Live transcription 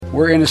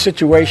we're in a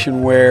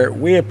situation where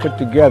we have put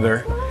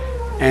together,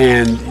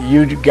 and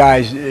you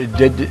guys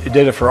did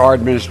it for our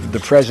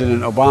the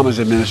President Obama's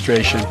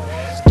administration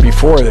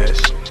before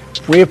this.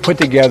 We have put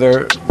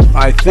together,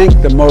 I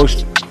think, the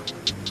most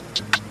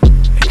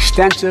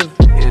extensive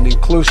and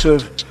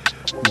inclusive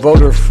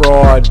voter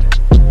fraud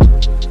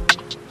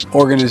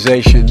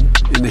organization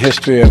in the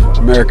history of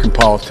American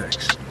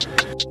politics.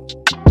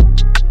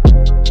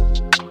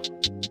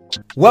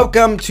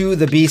 Welcome to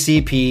the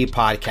BCP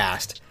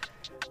podcast.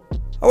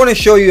 I want to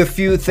show you a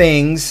few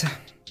things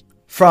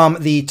from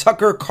the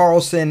Tucker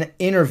Carlson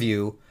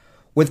interview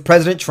with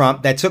President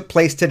Trump that took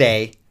place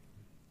today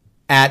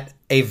at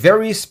a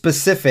very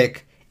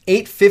specific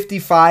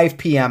 8:55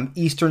 p.m.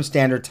 Eastern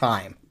Standard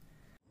Time.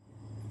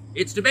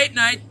 It's debate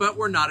night, but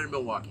we're not in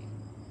Milwaukee.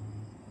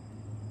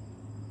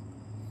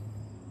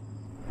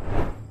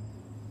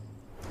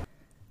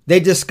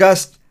 They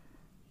discussed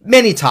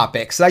many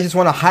topics. I just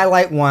want to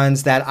highlight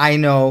ones that I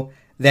know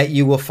that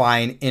you will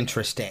find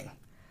interesting,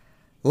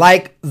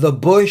 like the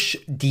Bush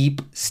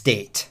deep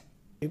state.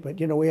 But,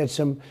 you know, we had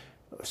some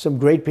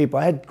great people.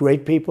 I had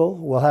great people.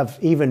 We'll have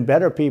even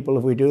better people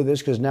if we do this,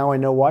 because now I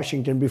know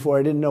Washington. Before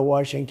I didn't know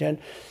Washington.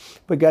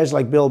 But guys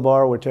like Bill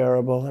Barr were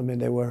terrible. I mean,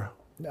 they were,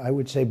 I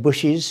would say,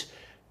 Bushies.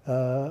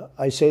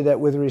 I say that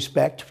with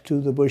respect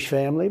to the Bush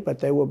family, but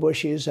they were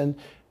Bushies,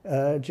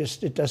 and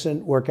just it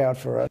doesn't work out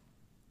for us.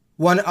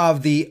 One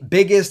of the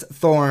biggest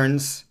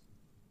thorns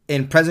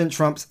in President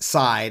Trump's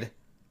side,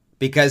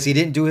 because he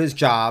didn't do his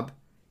job,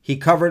 he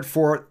covered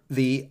for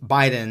the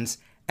Bidens,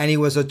 and he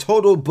was a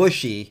total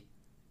Bushie,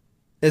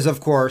 is, of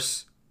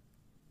course,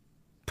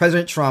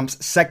 President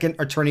Trump's second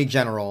Attorney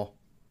General,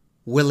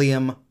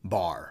 William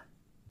Barr.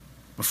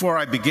 Before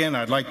I begin,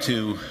 I'd like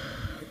to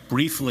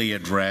briefly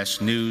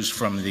address news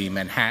from the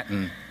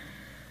Manhattan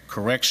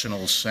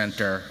Correctional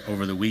Center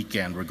over the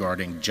weekend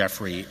regarding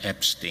Jeffrey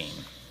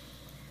Epstein.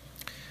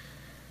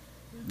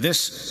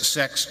 This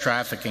sex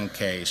trafficking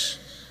case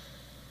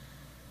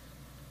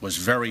was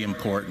very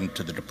important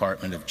to the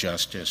Department of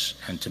Justice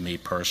and to me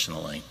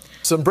personally.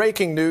 Some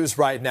breaking news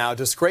right now.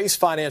 Disgraced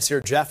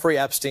financier Jeffrey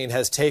Epstein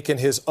has taken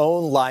his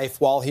own life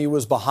while he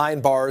was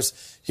behind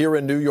bars here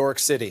in New York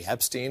City.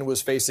 Epstein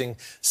was facing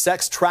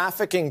sex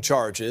trafficking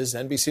charges.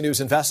 NBC News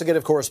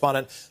investigative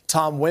correspondent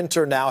Tom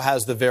Winter now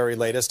has the very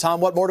latest. Tom,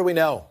 what more do we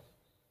know?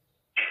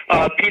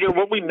 Peter,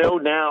 what we know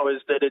now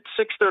is that at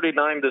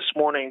 6:39 this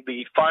morning,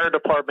 the fire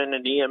department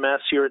and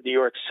EMS here in New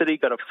York City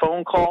got a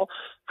phone call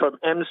from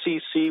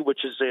MCC,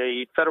 which is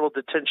a federal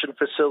detention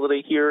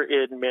facility here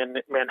in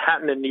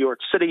Manhattan in New York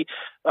City,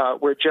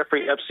 where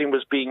Jeffrey Epstein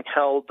was being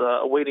held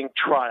awaiting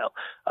trial.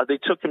 They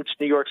took him to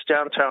New York's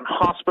downtown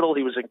hospital.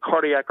 He was in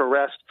cardiac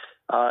arrest,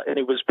 and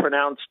he was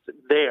pronounced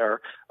there.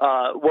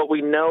 What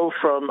we know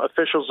from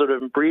officials that have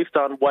been briefed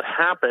on what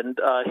happened,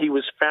 he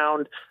was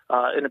found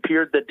and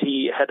appeared that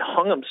he had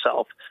hung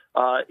himself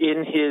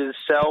in his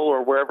cell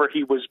or wherever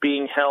he was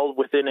being held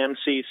within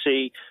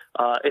MCC,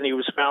 and he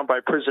was found by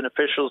prison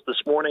officials this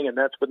morning, and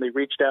that's when they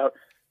reached out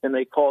and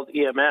they called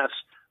EMS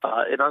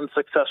in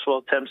unsuccessful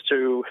attempts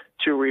to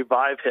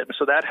revive him.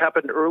 So that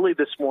happened early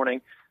this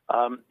morning,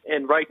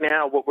 and right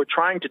now what we're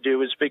trying to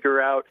do is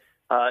figure out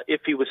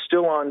if he was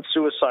still on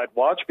suicide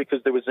watch, because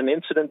there was an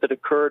incident that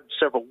occurred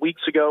several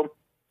weeks ago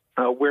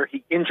where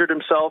he injured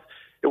himself.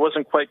 It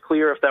wasn't quite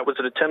clear if that was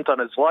an attempt on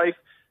his life,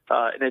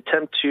 an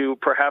attempt to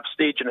perhaps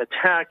stage an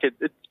attack.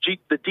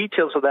 The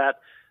details of that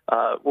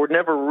were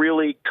never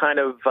really kind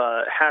of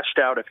hashed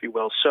out, if you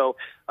will. So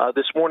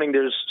this morning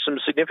there's some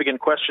significant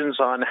questions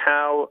on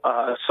how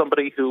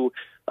somebody who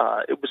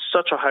it was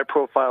such a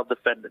high-profile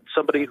defendant,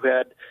 somebody who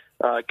had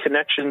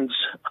connections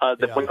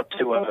that went up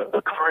to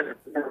a current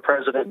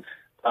president,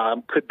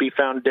 could be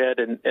found dead,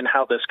 and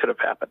how this could have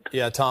happened.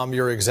 Yeah, Tom,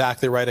 you're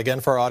exactly right. Again,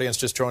 for our audience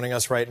just joining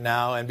us right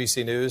now,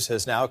 NBC News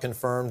has now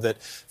confirmed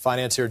that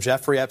financier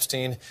Jeffrey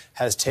Epstein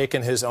has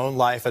taken his own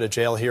life at a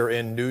jail here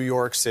in New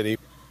York City.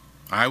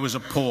 I was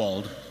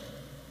appalled,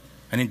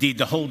 and indeed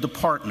the whole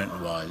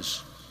department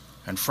was,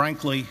 and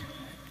frankly,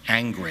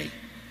 angry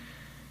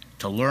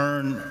to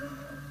learn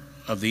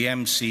of the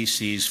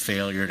MCC's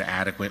failure to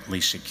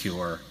adequately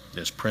secure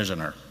this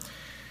prisoner.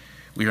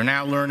 We are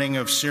now learning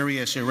of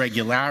serious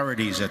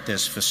irregularities at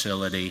this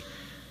facility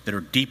that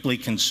are deeply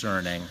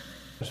concerning.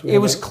 It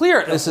was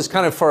clear, this is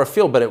kind of far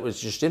afield, but it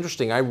was just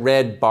interesting. I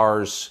read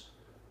Barr's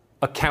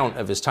account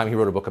of his time. He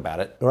wrote a book about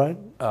it, right?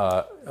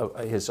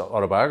 His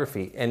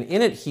autobiography. And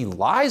in it, he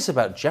lies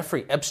about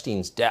Jeffrey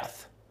Epstein's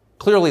death.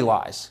 Clearly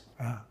lies.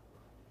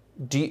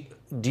 Do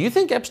you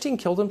think Epstein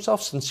killed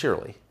himself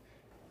sincerely?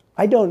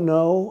 I don't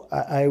know.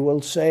 I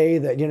will say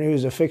that, you know, he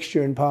was a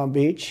fixture in Palm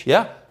Beach.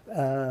 Yeah.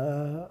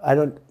 I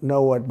don't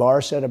know what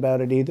Barr said about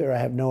it either. I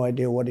have no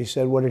idea what he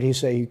said. What did he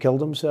say? He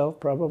killed himself,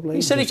 probably?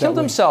 He said he killed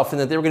himself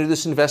and that they were going to do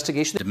this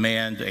investigation.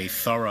 Demand a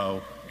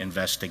thorough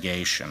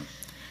investigation.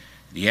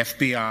 The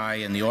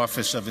FBI and the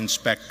Office of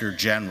Inspector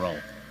General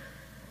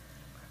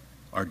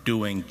are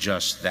doing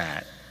just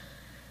that.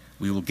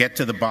 We will get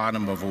to the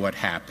bottom of what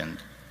happened,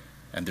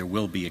 and there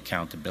will be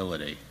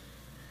accountability.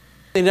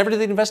 They never did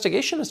the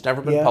investigation. It's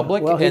never been Yeah,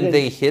 public, well, and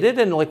they hid it.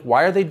 And like,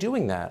 why are they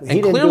doing that? He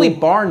And didn't clearly, do-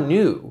 Barr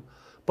knew.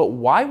 But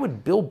why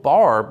would Bill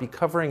Barr be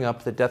covering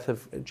up the death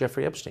of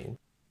Jeffrey Epstein?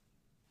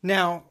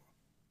 Now,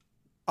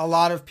 a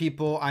lot of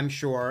people, I'm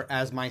sure,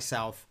 as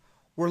myself,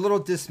 were a little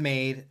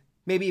dismayed,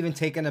 maybe even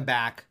taken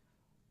aback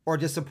or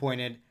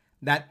disappointed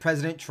that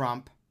President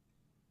Trump,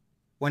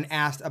 when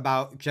asked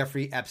about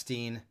Jeffrey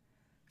Epstein,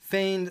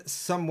 feigned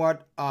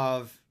somewhat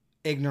of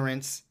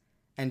ignorance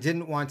and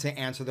didn't want to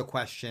answer the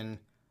question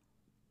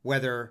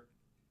whether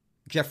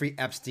Jeffrey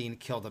Epstein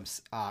killed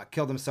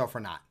himself or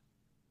not.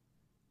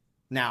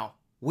 Now,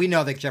 we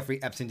know that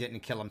Jeffrey Epstein didn't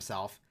kill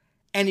himself.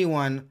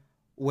 Anyone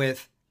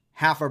with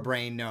half a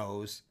brain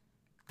knows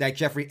that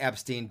Jeffrey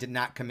Epstein did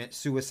not commit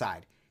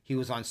suicide. He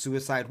was on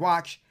suicide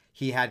watch,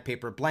 he had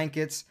paper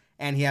blankets,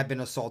 and he had been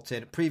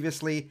assaulted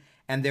previously,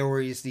 and there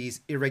were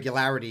these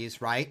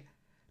irregularities, right?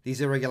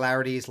 These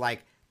irregularities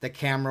like the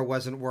camera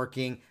wasn't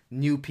working,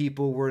 new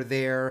people were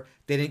there,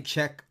 they didn't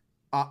check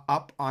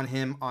up on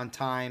him on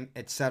time,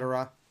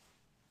 etc.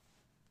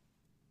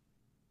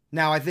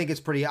 Now, I think it's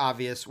pretty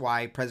obvious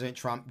why President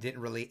Trump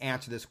didn't really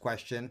answer this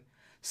question.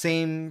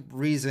 Same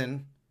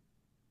reason,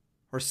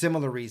 or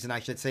similar reason, I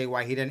should say,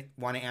 why he didn't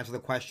want to answer the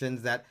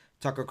questions that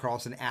Tucker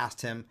Carlson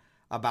asked him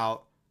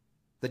about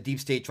the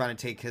deep state trying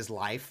to take his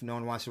life. No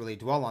one wants to really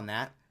dwell on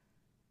that.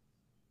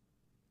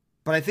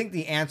 But I think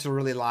the answer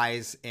really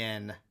lies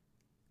in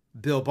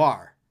Bill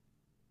Barr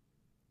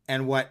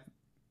and what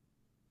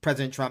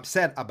President Trump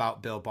said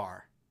about Bill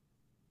Barr.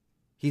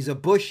 He's a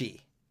Bush,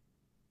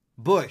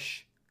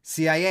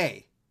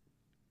 CIA,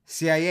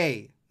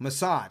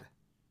 Mossad,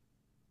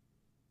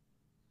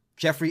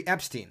 Jeffrey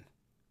Epstein,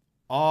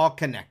 all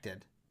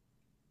connected.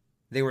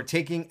 They were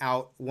taking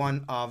out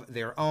one of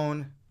their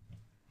own,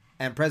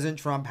 and President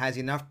Trump has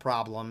enough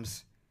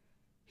problems.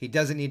 He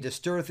doesn't need to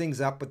stir things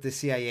up with the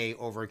CIA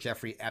over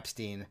Jeffrey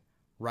Epstein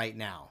right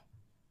now.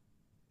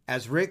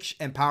 As rich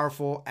and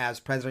powerful as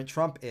President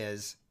Trump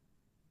is,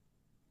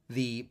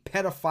 the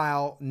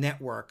pedophile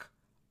network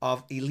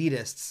of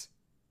elitists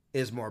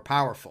is more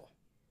powerful.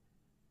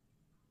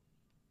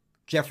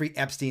 Jeffrey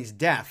Epstein's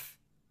death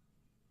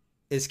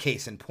is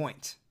case in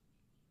point.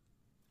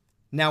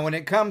 Now, when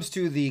it comes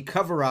to the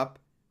cover-up,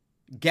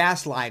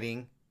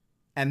 gaslighting,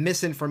 and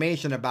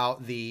misinformation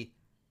about the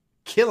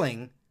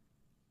killing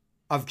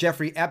of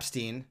Jeffrey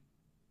Epstein,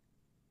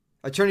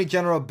 Attorney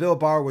General Bill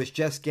Barr was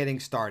just getting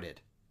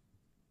started.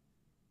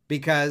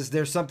 Because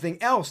there's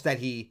something else that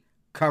he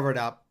covered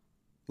up,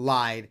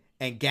 lied,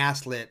 and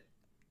gaslit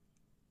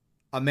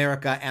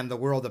America and the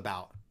world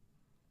about.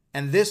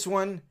 And this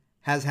one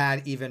has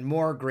had even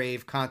more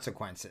grave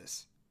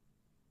consequences.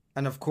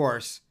 And of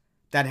course,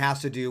 that has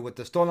to do with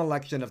the stolen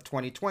election of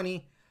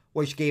 2020,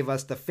 which gave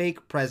us the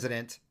fake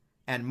president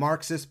and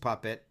Marxist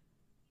puppet,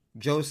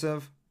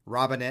 Joseph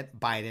Robinette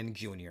Biden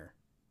Jr.,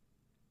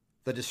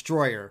 the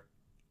destroyer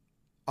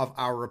of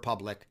our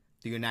republic,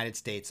 the United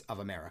States of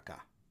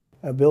America.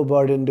 Bill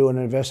Barr didn't do an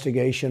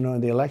investigation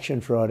on the election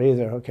fraud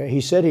either, okay?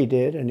 He said he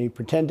did, and he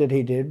pretended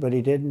he did, but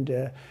he didn't.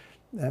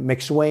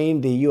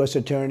 McSwain, the U.S.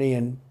 attorney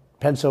in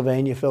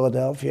Pennsylvania,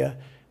 Philadelphia,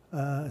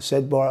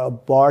 said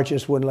Barr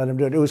just wouldn't let him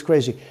do it. It was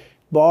crazy.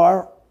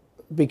 Barr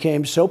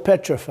became so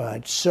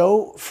petrified,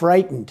 so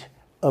frightened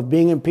of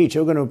being impeached. They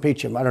were going to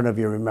impeach him. I don't know if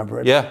you remember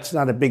it. Yeah. It's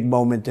not a big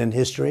moment in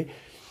history.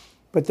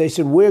 But they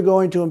said, we're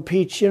going to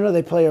impeach. You know,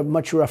 they play a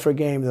much rougher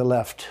game, the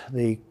left,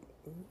 the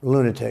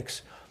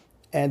lunatics.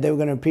 And they were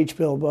going to impeach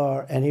Bill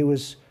Barr, and he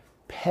was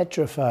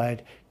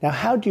petrified. Now,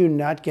 how do you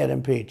not get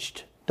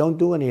impeached? Don't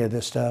do any of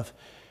this stuff.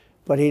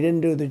 But he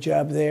didn't do the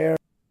job there.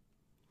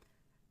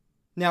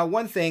 Now,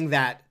 one thing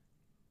that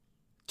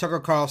Tucker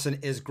Carlson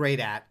is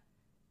great at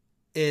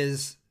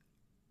is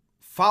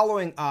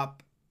following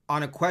up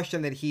on a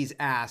question that he's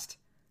asked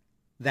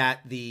that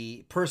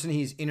the person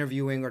he's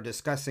interviewing or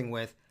discussing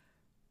with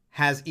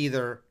has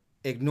either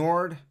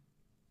ignored,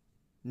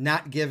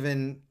 not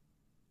given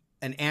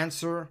an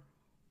answer,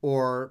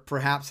 or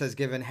perhaps has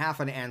given half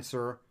an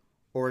answer,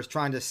 or is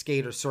trying to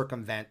skate or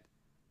circumvent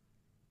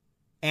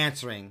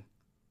answering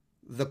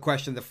the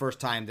question the first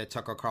time that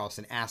Tucker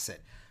Carlson asks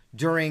it.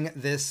 During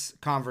this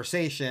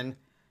conversation,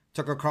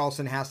 Tucker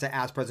Carlson has to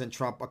ask President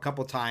Trump a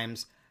couple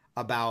times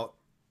about,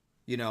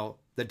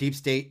 the deep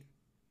state.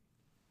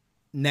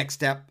 Next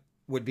step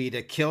would be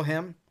to kill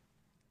him.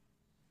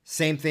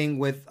 Same thing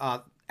with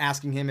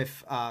asking him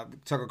if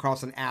Tucker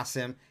Carlson asks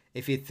him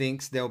if he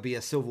thinks there'll be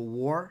a civil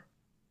war.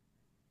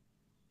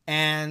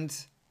 And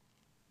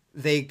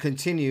they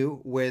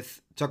continue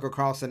with Tucker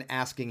Carlson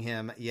asking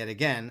him yet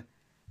again,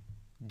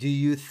 do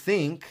you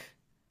think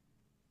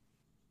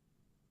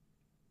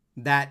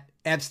that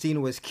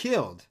Epstein was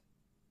killed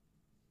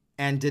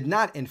and did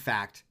not, in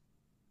fact,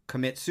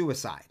 commit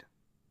suicide?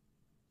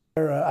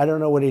 I don't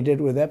know what he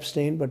did with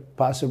Epstein, but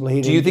possibly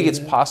he did. Do you think it's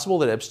possible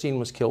that Epstein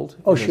was killed?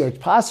 Oh, sure, it's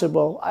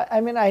possible. I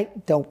mean, I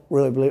don't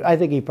really believe. I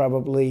think he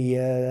probably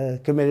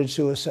committed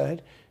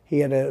suicide. He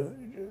had a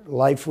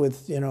life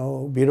with,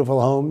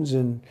 beautiful homes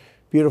and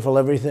beautiful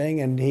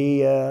everything, and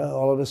he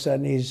all of a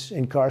sudden he's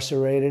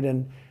incarcerated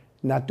and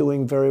not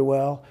doing very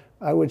well.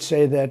 I would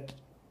say that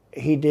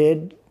he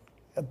did,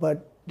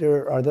 but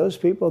there are those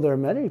people, there are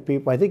many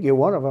people, I think you're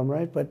one of them,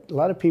 right? But a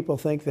lot of people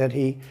think that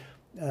he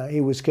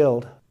was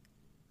killed.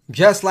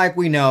 Just like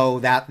we know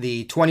that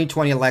the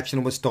 2020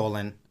 election was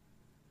stolen,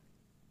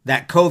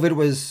 that COVID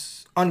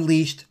was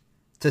unleashed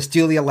to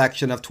steal the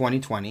election of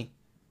 2020,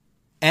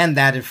 and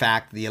that, in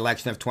fact, the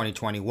election of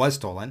 2020 was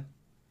stolen,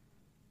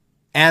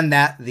 and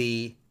that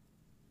the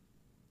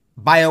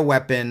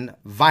bioweapon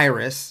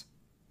virus,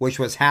 which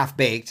was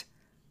half-baked,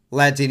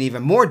 led to an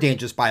even more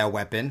dangerous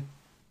bioweapon,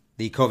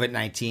 the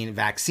COVID-19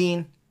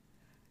 vaccine.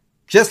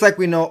 Just like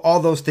we know all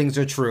those things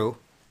are true,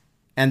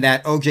 and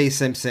that O.J.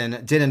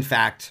 Simpson did, in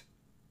fact,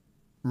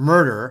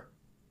 murder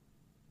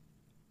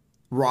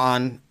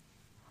Ron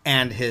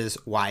and his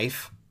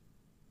wife,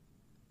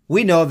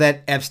 we know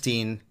that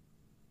Epstein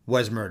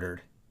was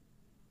murdered.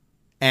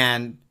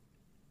 And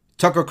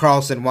Tucker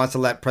Carlson wants to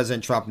let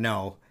President Trump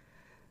know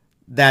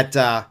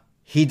that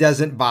he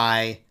doesn't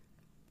buy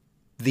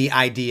the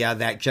idea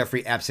that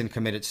Jeffrey Epstein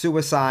committed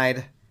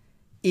suicide,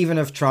 even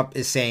if Trump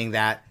is saying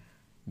that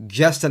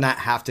just to not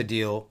have to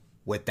deal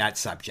with that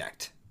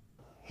subject.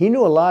 He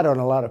knew a lot on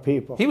a lot of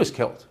people. He was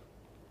killed.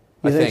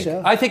 You think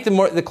so? I think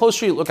the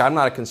closer you look, I'm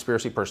not a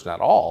conspiracy person at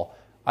all.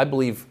 I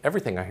believe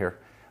everything I hear.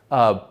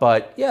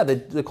 But yeah,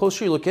 the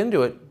closer you look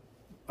into it,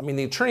 I mean,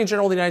 the Attorney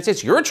General of the United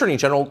States, your Attorney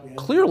General,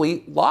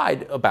 clearly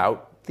lied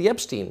about the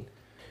Epstein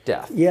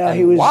death. Yeah, and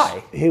he was.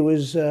 Why? He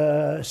was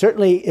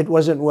certainly. It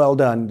wasn't well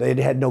done. They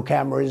had no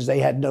cameras. They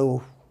had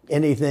no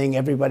anything.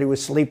 Everybody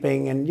was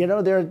sleeping, and you know,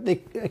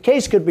 a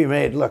case could be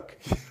made. Look,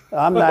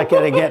 I'm not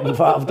going to get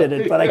involved in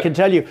it, but I can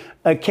tell you,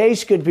 a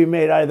case could be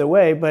made either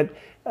way. But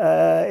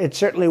it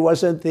certainly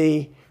wasn't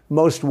the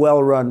most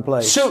well-run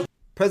place. So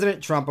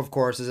President Trump, of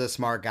course, is a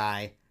smart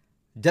guy.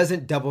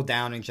 Doesn't double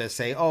down and just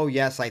say, oh,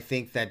 yes, I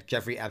think that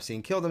Jeffrey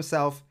Epstein killed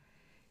himself.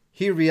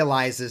 He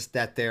realizes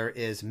that there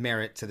is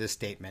merit to this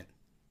statement,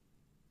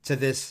 to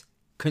this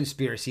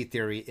conspiracy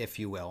theory, if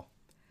you will.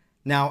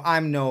 Now,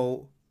 I'm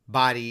no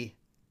body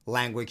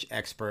language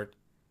expert,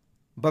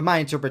 but my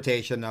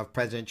interpretation of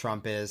President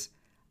Trump is,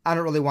 I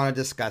don't really want to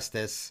discuss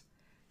this.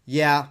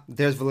 Yeah,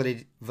 there's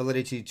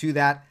validity to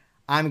that.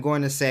 I'm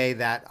going to say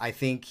that I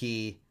think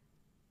he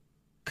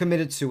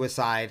committed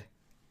suicide.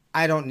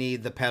 I don't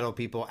need the pedo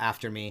people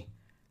after me.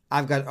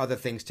 I've got other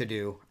things to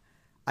do.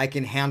 I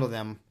can handle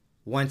them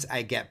once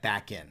I get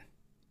back in.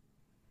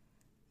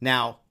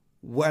 Now,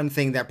 one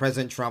thing that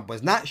President Trump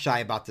was not shy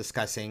about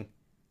discussing,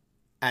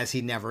 as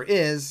he never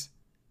is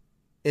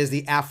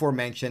the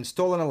aforementioned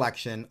stolen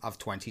election of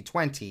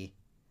 2020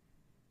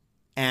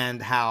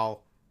 and how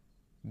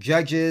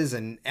judges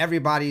and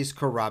everybody's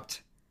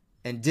corrupt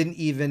and didn't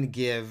even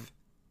give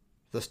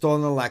the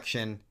stolen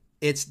election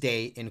its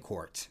day in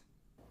court.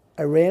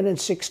 I ran in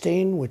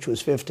 16, which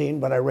was 15,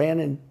 but I ran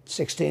in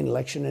 16,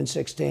 election in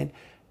 16,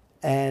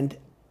 and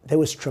there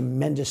was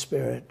tremendous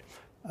spirit.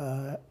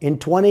 In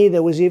 20,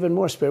 there was even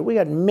more spirit. We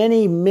got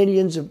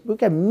millions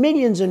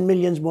and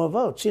millions more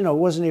votes. You know, it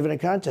wasn't even a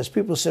contest.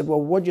 People said,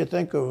 well, what'd you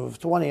think of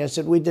 20? I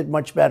said, we did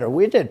much better.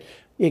 We did.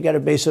 You got to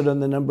base it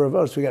on the number of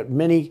votes. We got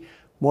many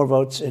more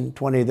votes in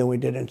 20 than we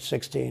did in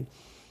 16.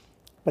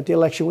 But the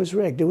election was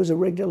rigged. It was a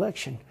rigged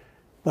election.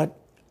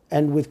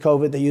 And with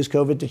COVID, they used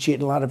COVID to cheat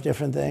in a lot of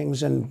different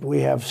things, and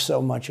we have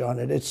so much on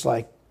it. It's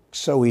like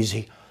so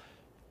easy.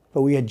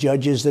 But we had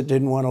judges that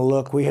didn't want to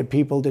look. We had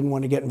people who didn't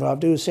want to get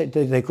involved.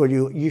 They called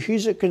you,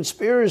 he's a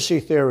conspiracy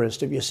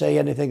theorist if you say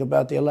anything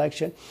about the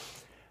election.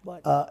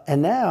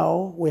 And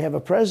now we have a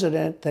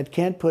president that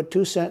can't put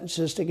two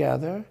sentences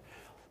together,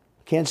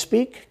 can't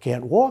speak,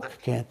 can't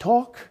walk, can't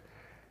talk.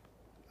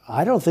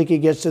 I don't think he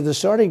gets to the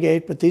starting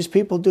gate, but these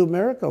people do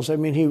miracles. I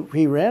mean,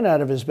 he ran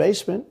out of his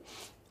basement.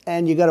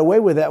 And you got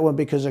away with that one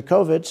because of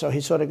COVID, so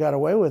he sort of got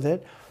away with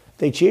it.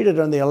 They cheated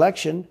on the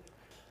election.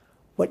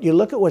 But you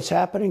look at what's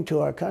happening to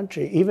our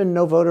country, even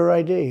no voter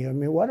ID. I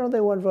mean, why don't they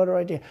want voter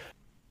ID?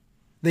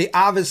 They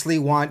obviously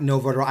want no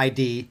voter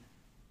ID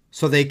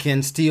so they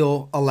can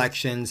steal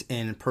elections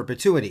in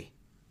perpetuity.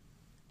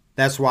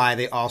 That's why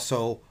they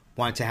also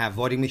want to have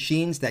voting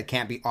machines that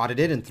can't be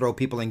audited and throw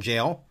people in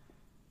jail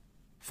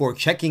for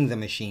checking the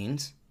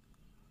machines.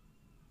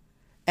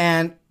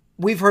 And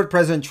we've heard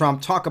President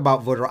Trump talk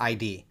about voter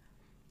ID.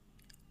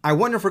 I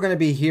wonder if we're going to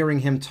be hearing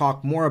him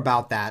talk more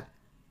about that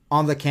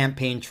on the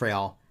campaign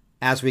trail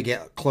as we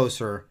get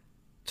closer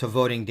to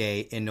voting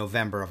day in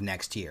November of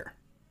next year.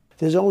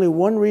 There's only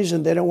one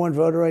reason they don't want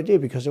voter ID,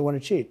 because they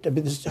want to cheat. I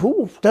mean,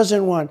 who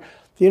doesn't want,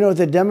 you know,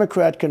 the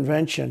Democrat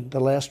convention, the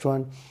last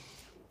one,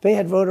 they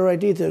had voter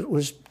ID that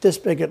was this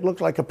big. It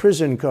looked like a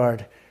prison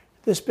card,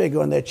 this big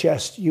on their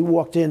chest. You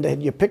walked in, they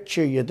had your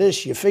picture, your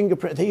this, your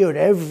fingerprint, they had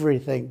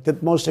everything. The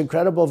most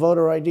incredible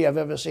voter ID I've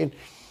ever seen.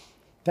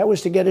 That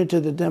was to get into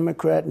the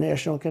Democrat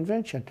National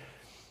Convention.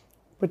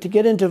 But to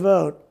get in to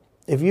vote,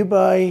 if you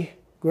buy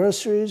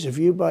groceries, if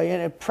you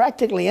buy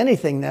practically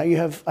anything now, you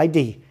have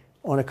ID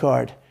on a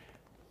card,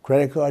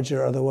 credit cards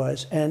or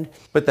otherwise.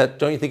 But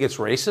don't you think it's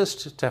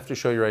racist to have to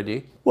show your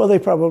ID? Well, they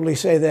probably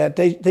say that.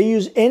 They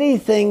use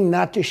anything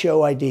not to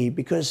show ID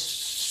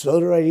because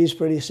voter ID is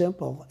pretty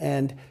simple.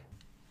 And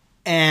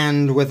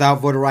And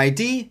without voter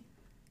ID,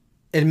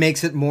 it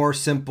makes it more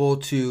simple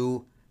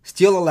to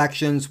steal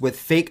elections with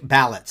fake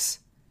ballots,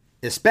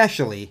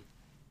 especially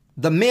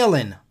the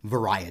mail-in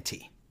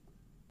variety.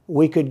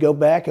 We could go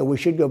back, and we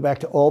should go back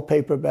to all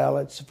paper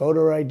ballots,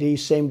 voter ID,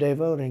 same-day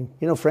voting.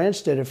 You know,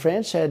 France did it.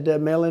 France had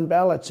mail-in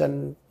ballots,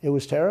 and it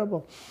was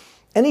terrible.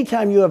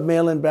 Anytime you have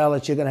mail-in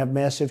ballots, you're going to have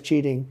massive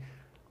cheating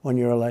on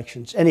your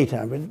elections.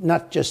 Anytime, but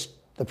not just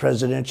the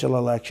presidential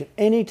election.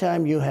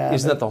 Anytime you have...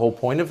 Isn't that the whole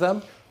point of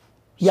them?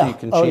 Yeah. So you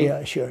can cheat? Oh,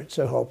 yeah, sure. It's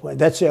the whole point.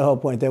 That's their whole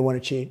point. They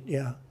want to cheat,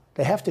 yeah.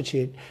 They have to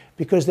cheat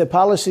because their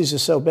policies are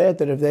so bad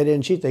that if they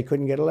didn't cheat, they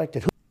couldn't get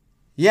elected.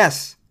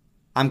 Yes,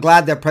 I'm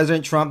glad that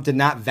President Trump did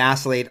not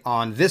vacillate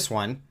on this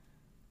one,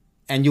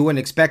 and you wouldn't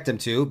expect him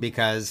to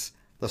because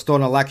the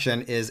stolen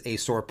election is a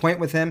sore point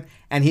with him,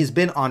 and he's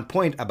been on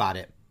point about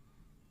it.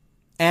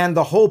 And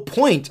the whole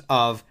point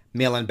of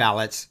mail-in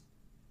ballots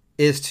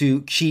is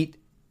to cheat,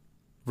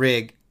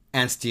 rig,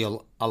 and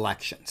steal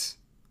elections.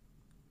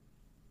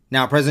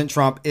 Now, President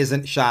Trump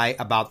isn't shy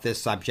about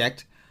this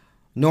subject,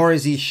 nor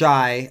is he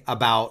shy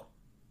about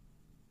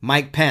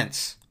Mike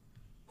Pence,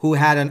 who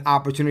had an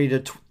opportunity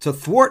to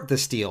thwart the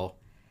steal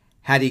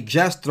had he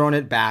just thrown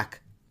it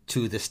back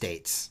to the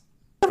states.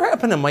 What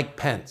happened to Mike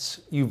Pence?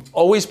 You've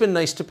always been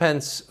nice to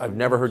Pence. I've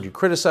never heard you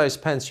criticize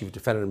Pence. You've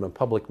defended him in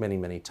public many,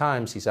 many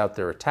times. He's out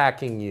there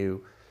attacking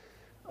you.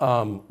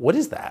 What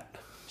is that?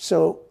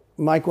 So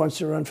Mike wants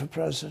to run for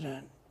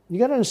president. You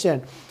got to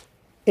understand,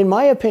 in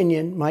my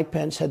opinion, Mike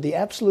Pence had the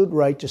absolute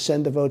right to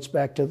send the votes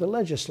back to the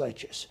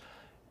legislatures.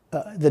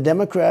 The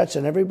Democrats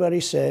and everybody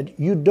said,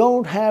 you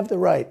don't have the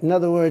right. In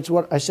other words,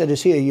 what I said,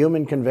 is he a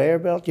human conveyor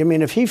belt? You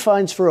mean if he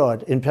finds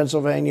fraud in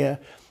Pennsylvania,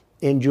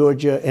 in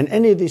Georgia, in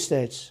any of these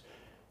states,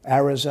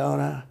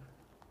 Arizona,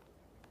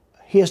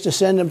 he has to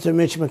send them to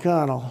Mitch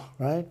McConnell,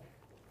 right?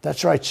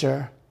 That's right,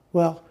 sir.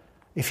 Well,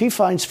 if he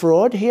finds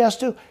fraud, he has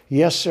to?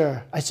 Yes,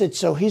 sir. I said,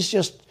 so he's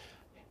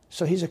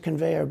a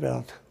conveyor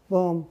belt.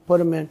 Boom, put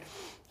him in.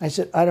 I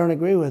said, I don't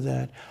agree with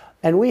that.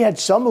 And we had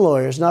some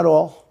lawyers, not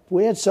all,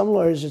 we had some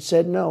lawyers that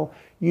said, no,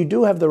 you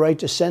do have the right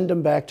to send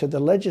them back to the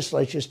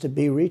legislatures to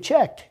be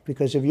rechecked.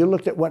 Because if you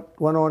looked at what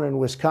went on in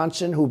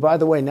Wisconsin, who, by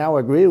the way, now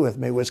agree with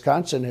me,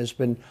 Wisconsin has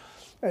been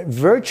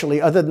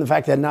virtually, other than the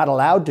fact they're not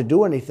allowed to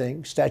do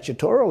anything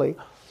statutorily,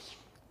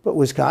 but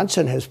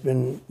Wisconsin has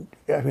been,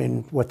 I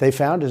mean, what they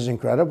found is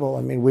incredible.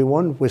 I mean, we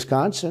won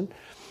Wisconsin.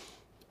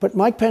 But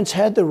Mike Pence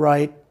had the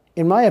right,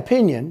 in my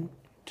opinion,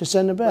 to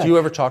send them back. Do you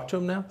ever talk to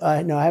him now?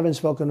 No, I haven't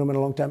spoken to him in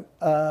a long time.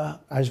 I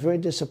was very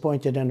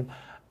disappointed in him.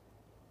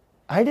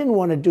 I didn't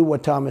want to do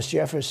what Thomas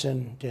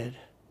Jefferson did.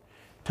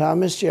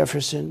 Thomas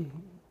Jefferson,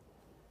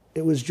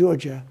 it was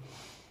Georgia.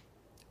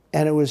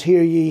 And it was,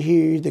 hear ye,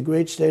 hear ye, the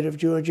great state of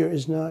Georgia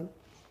is not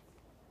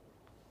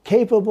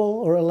capable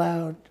or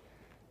allowed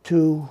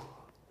to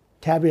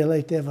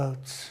tabulate their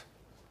votes.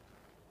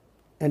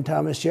 And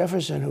Thomas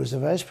Jefferson, who was the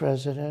vice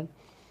president,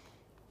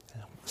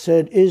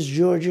 said, is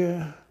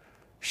Georgia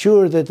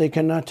sure that they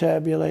cannot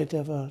tabulate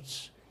their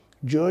votes?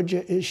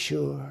 Georgia is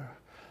sure.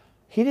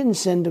 He didn't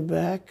send them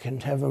back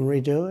and have them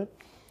redo it.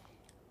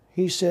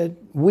 He said,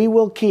 we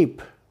will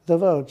keep the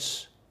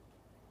votes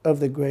of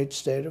the great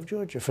state of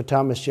Georgia for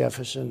Thomas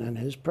Jefferson and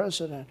his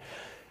president.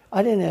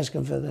 I didn't ask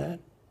him for that.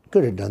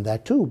 Could have done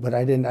that too, but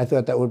I didn't. I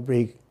thought that would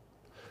be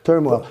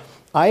turmoil.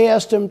 I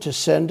asked him to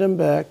send him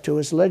back to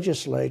his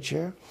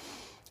legislature,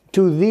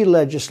 to the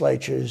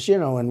legislatures, you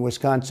know, in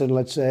Wisconsin,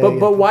 let's say.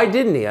 But why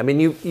didn't he? I mean,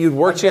 you'd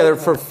worked together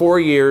for 4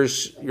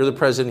 years. You're the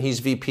president. He's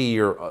VP.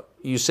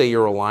 You say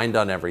you're aligned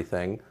on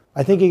everything.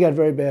 I think he got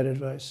very bad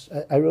advice.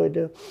 I really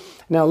do.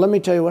 Now, let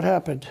me tell you what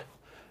happened.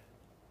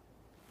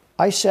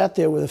 I sat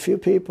there with a few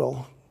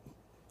people.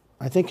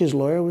 I think his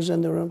lawyer was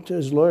in the room too.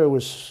 His lawyer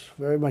was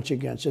very much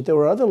against it. There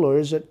were other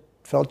lawyers that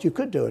felt you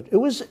could do it. It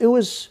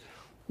was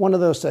one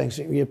of those things.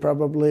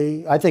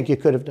 I think you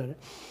could have done it.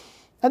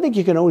 I think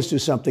you can always do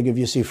something if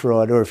you see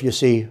fraud or if you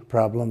see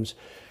problems.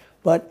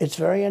 But it's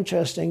very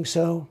interesting.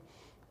 So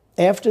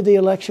after the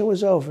election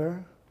was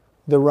over,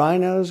 the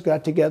rhinos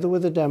got together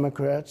with the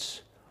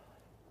Democrats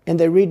and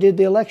they redid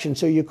the election,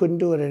 so you couldn't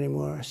do it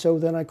anymore. So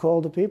then I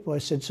called the people. I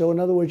said, so in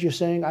other words, you're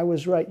saying I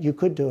was right. You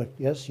could do it.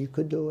 Yes, you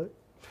could do it.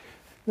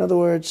 In other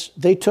words,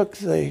 they took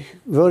the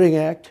Voting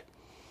Act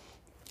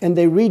and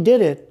they redid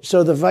it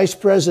so the vice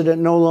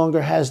president no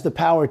longer has the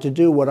power to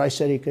do what I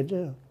said he could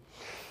do.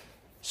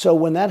 So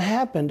when that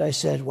happened, I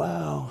said,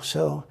 wow.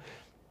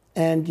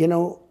 And you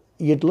know,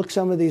 you'd look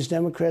some of these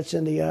Democrats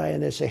in the eye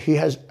and they'd say, he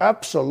has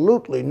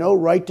absolutely no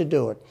right to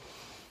do it.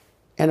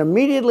 And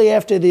immediately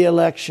after the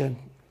election,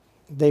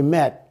 they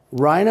met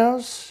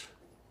rhinos,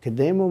 could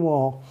name them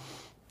all,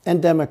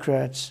 and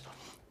Democrats,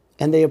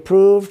 and they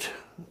approved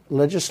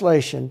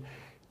legislation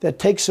that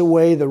takes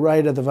away the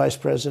right of the vice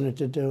president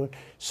to do it.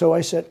 So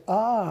I said,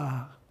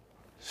 so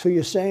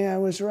you're saying I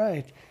was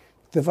right.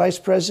 The vice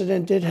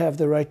president did have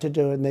the right to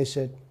do it, and they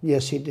said,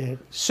 yes, he did.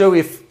 So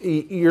if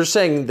you're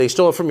saying they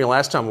stole it from you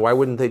last time, why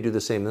wouldn't they do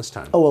the same this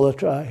time? Oh, well, they'll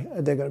try.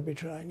 They're going to be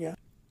trying, yeah.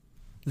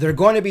 They're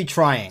going to be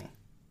trying.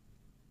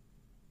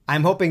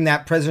 I'm hoping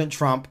that President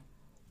Trump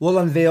will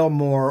unveil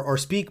more or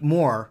speak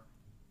more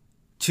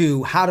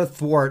to how to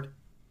thwart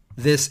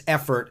this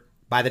effort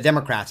by the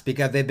Democrats,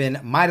 because they've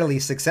been mightily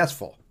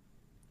successful.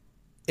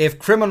 If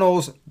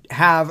criminals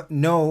have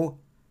no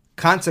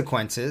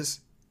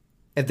consequences,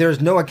 if there's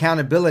no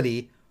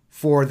accountability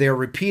for their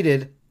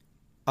repeated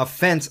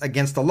offense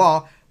against the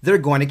law, they're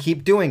going to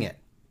keep doing it.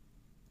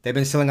 They've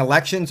been stealing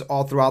elections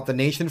all throughout the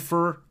nation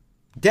for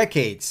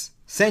decades,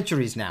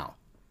 centuries now.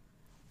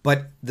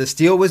 But the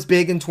steal was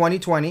big in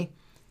 2020.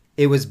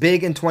 It was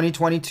big in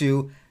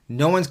 2022.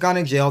 No one's gone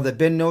to jail. There've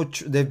been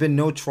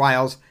no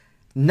trials.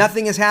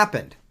 Nothing has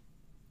happened.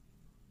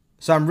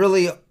 So I'm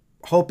really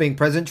hoping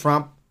President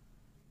Trump,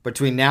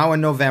 between now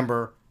and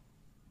November,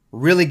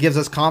 really gives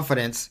us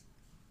confidence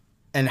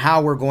in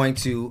how we're going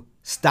to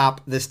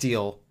stop the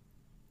steal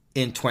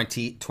in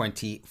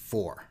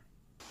 2024.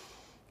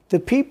 The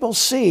people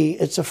see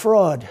it's a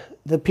fraud.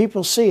 The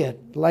people see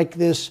it, like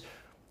this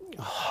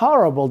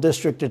horrible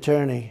district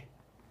attorney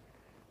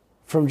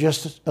from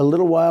just a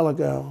little while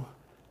ago,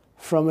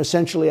 from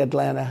essentially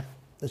Atlanta,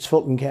 that's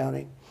Fulton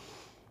County.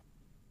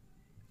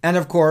 And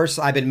of course,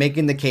 I've been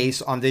making the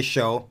case on this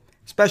show,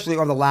 especially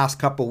over the last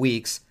couple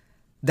weeks,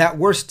 that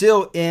we're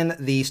still in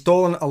the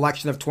stolen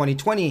election of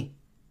 2020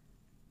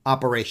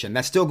 operation.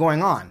 That's still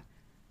going on.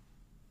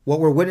 What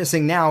we're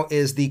witnessing now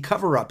is the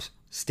cover-up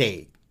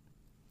stage.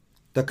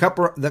 The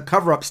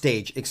cover-up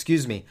stage,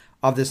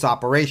 of this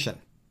operation.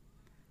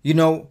 You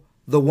know,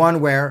 the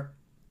one where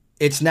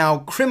it's now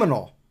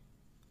criminal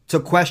to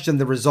question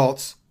the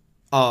results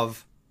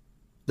of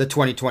the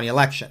 2020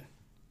 election.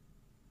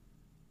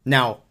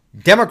 Now,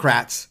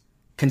 Democrats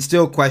can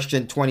still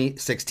question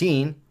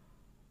 2016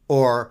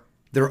 or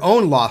their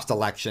own lost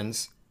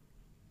elections.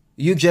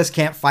 You just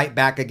can't fight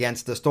back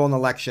against the stolen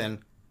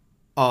election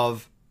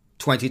of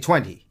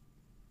 2020.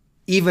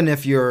 Even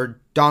if you're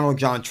Donald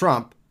John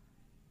Trump,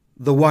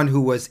 the one who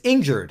was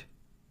injured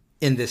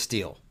in this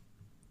deal.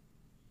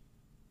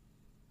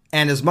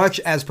 And as much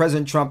as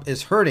President Trump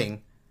is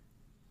hurting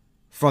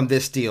from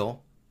this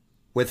deal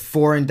with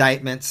 4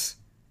 indictments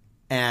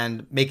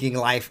and making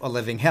life a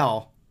living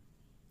hell,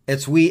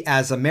 it's we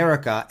as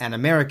America and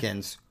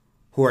Americans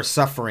who are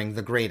suffering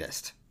the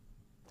greatest.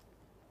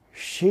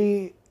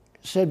 She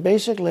said,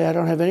 basically, I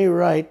don't have any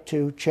right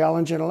to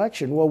challenge an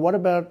election. Well, what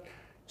about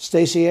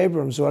Stacey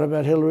Abrams? What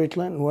about Hillary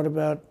Clinton? What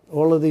about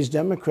all of these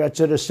Democrats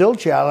that are still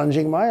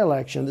challenging my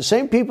election? The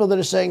same people that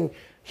are saying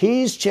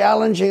he's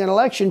challenging an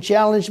election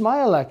challenged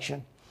my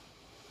election.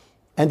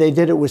 And they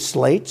did it with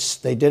slates.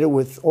 They did it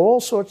with all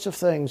sorts of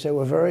things. They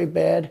were very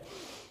bad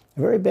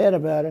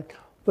about it.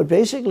 But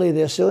basically,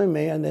 they're suing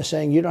me, and they're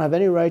saying you don't have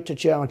any right to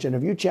challenge it.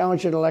 If you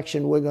challenge an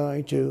election, we're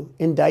going to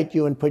indict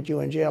you and put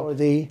you in jail.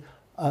 The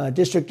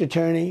district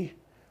attorney,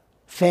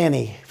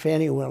 Fannie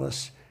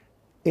Willis,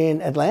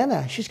 in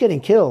Atlanta, she's getting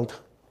killed.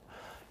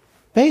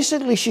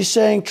 Basically, she's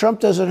saying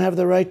Trump doesn't have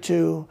the right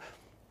to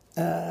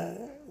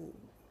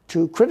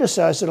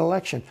criticize an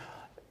election.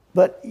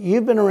 But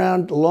you've been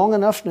around long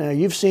enough now.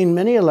 You've seen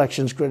many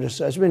elections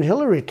criticized. I mean,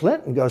 Hillary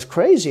Clinton goes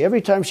crazy.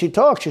 Every time she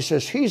talks, she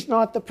says, he's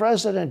not the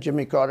president.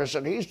 Jimmy Carter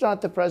said, he's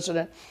not the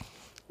president.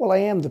 Well, I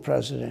am the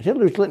president.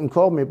 Hillary Clinton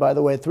called me, by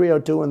the way, at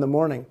 3:02 in the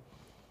morning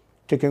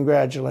to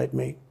congratulate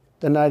me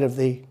the night of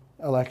the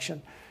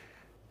election.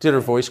 Did her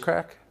voice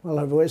crack? Well,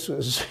 her voice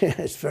was,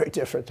 it's very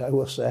different, I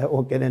will say. I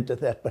won't get into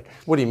that. But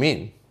what do you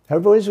mean? Her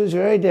voice was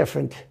very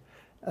different.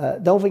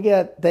 Don't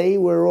forget, they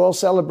were all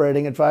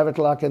celebrating at 5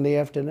 o'clock in the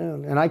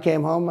afternoon. And I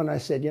came home and I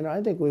said,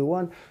 I think we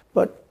won.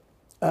 But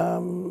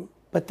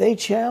they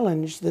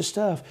challenged the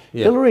stuff.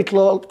 Yeah. Hillary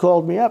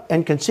called me up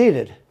and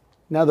conceded.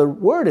 Now, the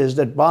word is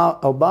that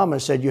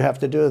Obama said you have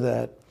to do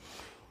that.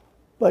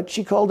 But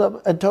she called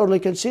up and totally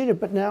conceded.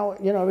 But now,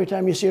 every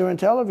time you see her on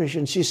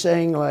television, she's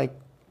saying,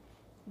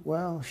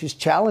 she's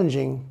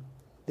challenging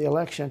the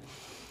election.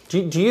 Do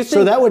you think...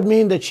 So that would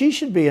mean that she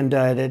should be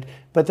indicted,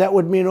 but that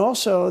would mean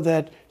also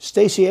that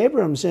Stacey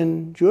Abrams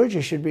in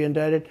Georgia should be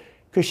indicted,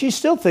 because she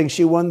still thinks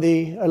she won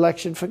the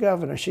election for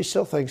governor. She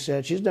still thinks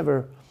that. She's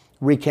never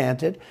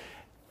recanted.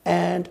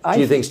 And do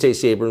you think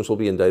Stacey Abrams will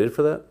be indicted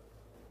for that?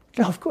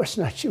 No, of course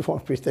not. She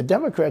won't be. The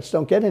Democrats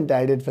don't get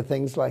indicted for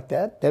things like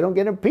that. They don't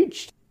get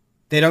impeached.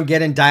 They don't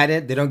get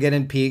indicted. They don't get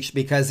impeached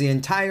because the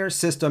entire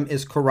system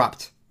is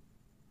corrupt.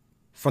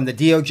 From the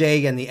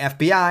DOJ and the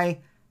FBI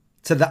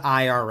to the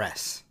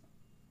IRS.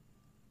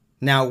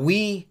 Now,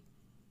 we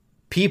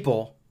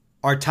people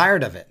are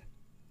tired of it.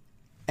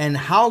 And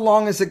how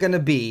long is it going to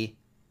be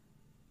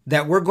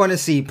that we're going to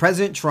see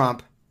President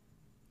Trump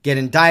get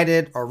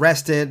indicted,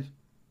 arrested,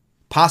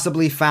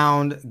 possibly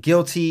found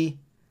guilty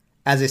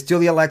as they steal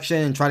the election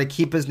and try to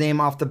keep his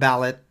name off the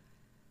ballot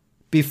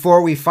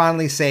before we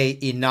finally say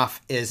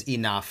enough is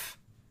enough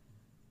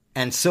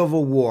and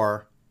Civil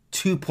War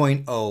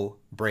 2.0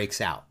 breaks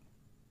out?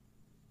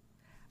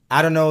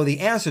 I don't know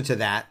the answer to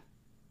that.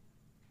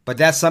 But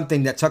that's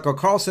something that Tucker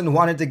Carlson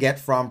wanted to get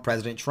from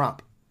President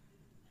Trump.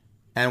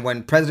 And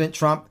when President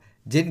Trump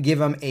didn't give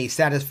him a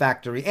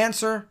satisfactory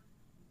answer,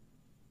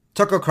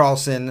 Tucker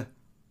Carlson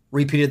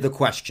repeated the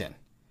question,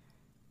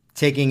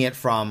 taking it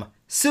from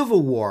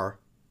Civil War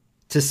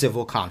to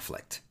civil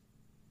conflict.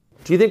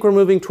 Do you think we're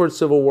moving towards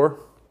civil war?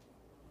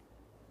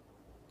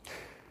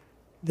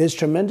 There's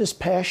tremendous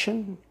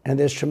passion and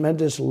there's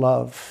tremendous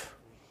love.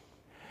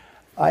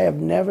 I have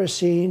never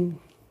seen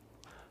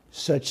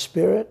such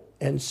spirit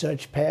and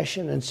such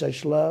passion and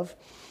such love.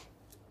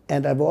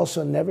 And I've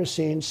also never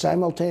seen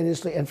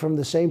simultaneously and from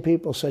the same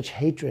people such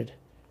hatred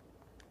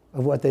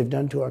of what they've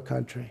done to our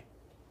country.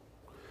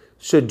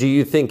 So do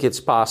you think it's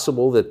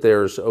possible that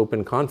there's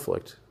open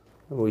conflict?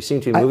 We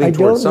seem to be moving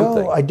towards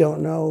something. I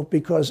don't know,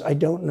 because I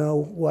don't know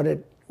what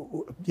it,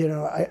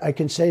 I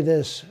can say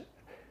this.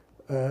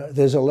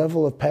 There's a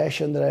level of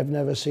passion that I've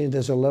never seen.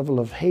 There's a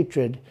level of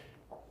hatred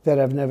that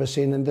I've never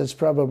seen, and that's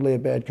probably a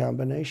bad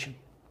combination.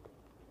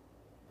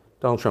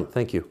 Donald Trump,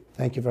 thank you.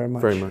 Thank you very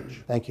much. Very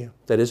much. Thank you.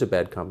 That is a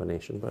bad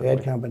combination, by the way.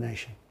 Bad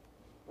combination.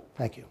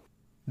 Thank you.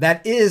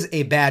 That is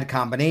a bad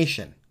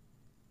combination.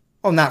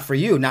 Oh, not for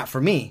you, not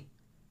for me,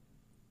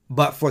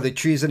 but for the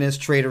treasonous,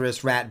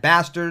 traitorous rat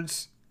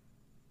bastards,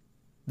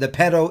 the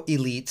pedo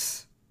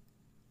elites,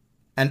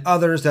 and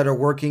others that are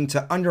working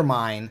to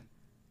undermine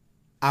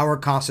our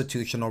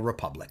constitutional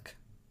republic.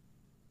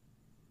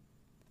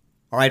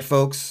 All right,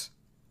 folks,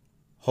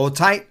 hold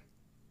tight.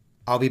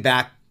 I'll be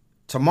back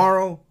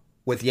tomorrow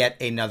with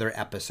yet another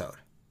episode.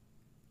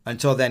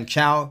 Until then,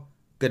 ciao,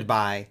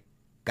 goodbye,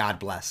 God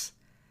bless.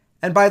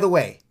 And by the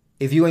way,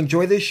 if you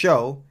enjoy this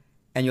show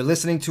and you're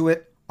listening to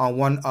it on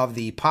one of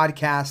the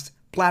podcast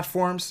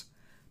platforms,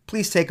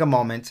 please take a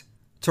moment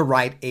to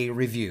write a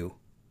review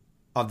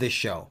of this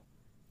show.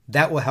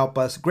 That will help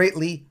us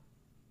greatly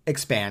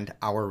expand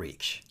our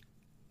reach.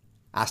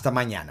 Hasta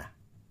mañana.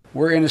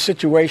 We're in a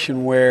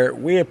situation where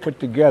we have put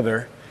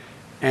together,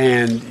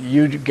 and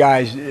you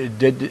guys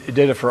did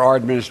it for our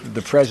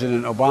the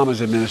President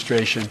Obama's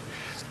administration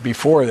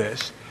before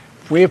this.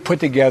 We have put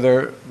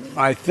together,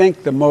 I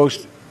think, the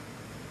most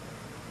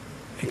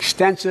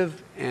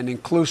extensive and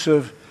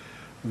inclusive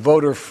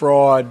voter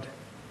fraud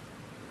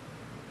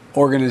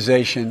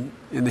organization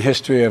in the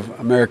history of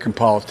American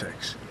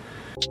politics.